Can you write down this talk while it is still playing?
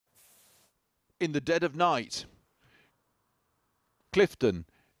in the dead of night. Clifton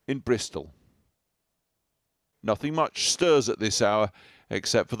in Bristol. Nothing much stirs at this hour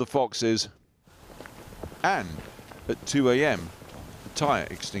except for the foxes. And at 2 a.m, the tyre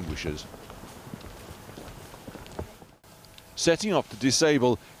extinguishers. Setting off to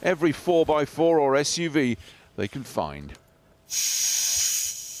disable every 4x4 or SUV they can find.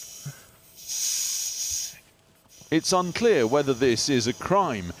 It's unclear whether this is a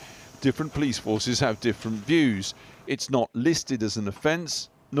crime. Different police forces have different views. It's not listed as an offence,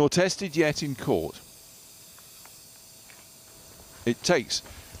 nor tested yet in court. It takes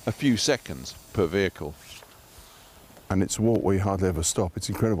a few seconds per vehicle. And it's a walk where you hardly ever stop. It's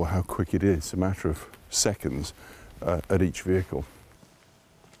incredible how quick it is. It's a matter of seconds at each vehicle.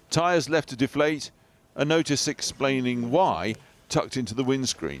 Tyres left to deflate, a notice explaining why tucked into the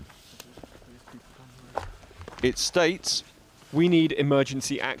windscreen. It states, "We need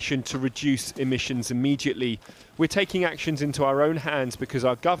emergency action to reduce emissions immediately. We're taking actions into our own hands because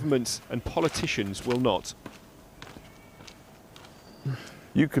our governments and politicians will not."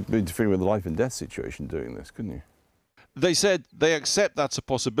 You could be interfering with a life and death situation doing this, couldn't you? They said they accept that's a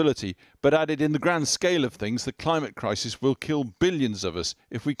possibility, but added in the grand scale of things, the climate crisis will kill billions of us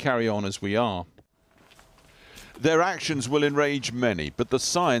if we carry on as we are. Their actions will enrage many, but the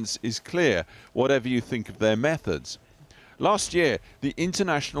science is clear, whatever you think of their methods. Last year, the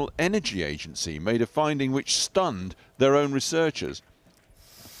International Energy Agency made a finding which stunned their own researchers.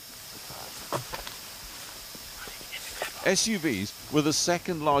 SUVs were the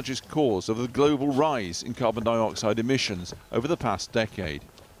second largest cause of the global rise in carbon dioxide emissions over the past decade.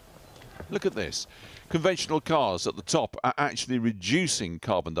 Look at this. Conventional cars at the top are actually reducing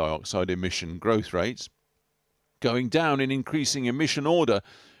carbon dioxide emission growth rates. Going down in increasing emission order,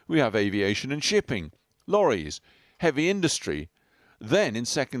 we have aviation and shipping, lorries, heavy industry. Then, in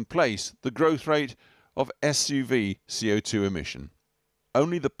second place, the growth rate of SUV CO2 emission.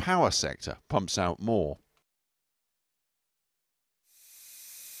 Only the power sector pumps out more.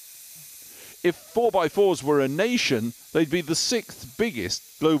 If 4x4s were a nation, they'd be the 6th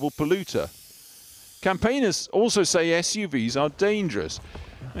biggest global polluter. Campaigners also say SUVs are dangerous,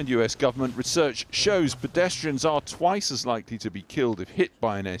 and US government research shows pedestrians are twice as likely to be killed if hit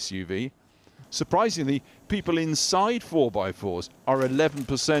by an SUV. Surprisingly, people inside 4x4s are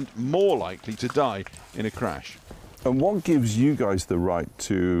 11% more likely to die in a crash. And what gives you guys the right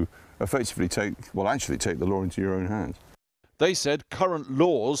to effectively take the law into your own hands? They said current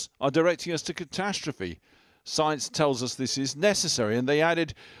laws are directing us to catastrophe. Science tells us this is necessary, and they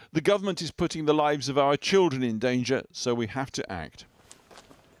added, the government is putting the lives of our children in danger, so we have to act.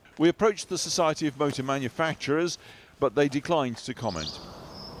 We approached the Society of Motor Manufacturers, but they declined to comment.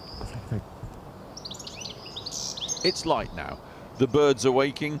 It's light now. The birds are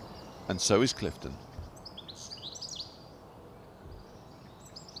waking, and so is Clifton.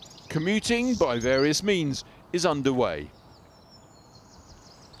 Commuting by various means is underway.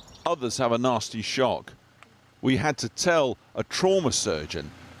 Others have a nasty shock. We had to tell a trauma surgeon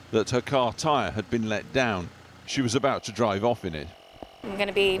that her car tyre had been let down. She was about to drive off in it. I'm going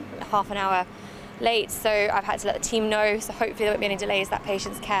to be half an hour late, so I've had to let the team know, so hopefully there won't be any delays to that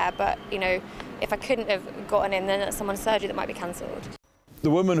patient's care. But, you know, if I couldn't have gotten in, then that's someone's surgery that might be cancelled.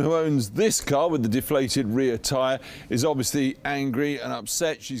 The woman who owns this car with the deflated rear tyre is obviously angry and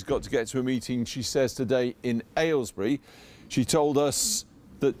upset. She's got to get to a meeting, she says, today in Aylesbury. She told us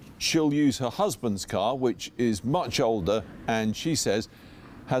that she'll use her husband's car, which is much older and, she says,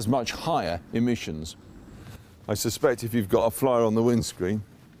 has much higher emissions. I suspect if you've got a flyer on the windscreen.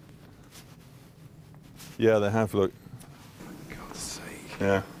 Yeah, they have, look. For God's sake.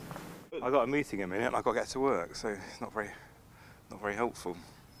 Yeah. I've got a meeting in a minute and I've got to get to work, so it's not very helpful.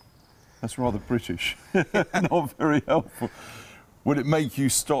 That's rather British. Not very helpful. Would it make you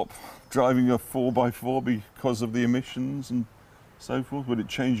stop driving a 4x4 because of the emissions and so forth? Would it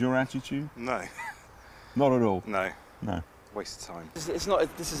change your attitude? No. Not at all? No. No. Waste of time. It's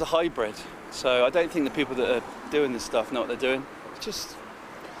not. This is a hybrid, so I don't think the people that are doing this stuff know what they're doing. It's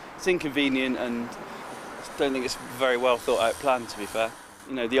inconvenient, and I don't think it's a very well thought out plan, to be fair.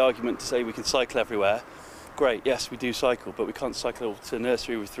 You know, the argument to say we can cycle everywhere, great, yes, we do cycle, but we can't cycle to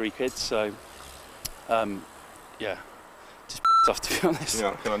nursery with 3 kids, so yeah, just pissed off, to be honest. Yeah,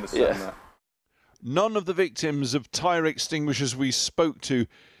 I can understand that. None of the victims of tyre extinguishers we spoke to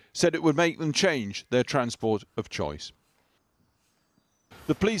said it would make them change their transport of choice.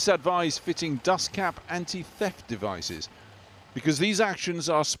 The police advise fitting dust cap anti-theft devices because these actions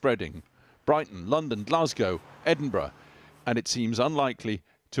are spreading. Brighton, London, Glasgow, Edinburgh, and it seems unlikely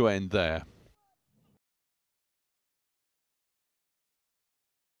to end there.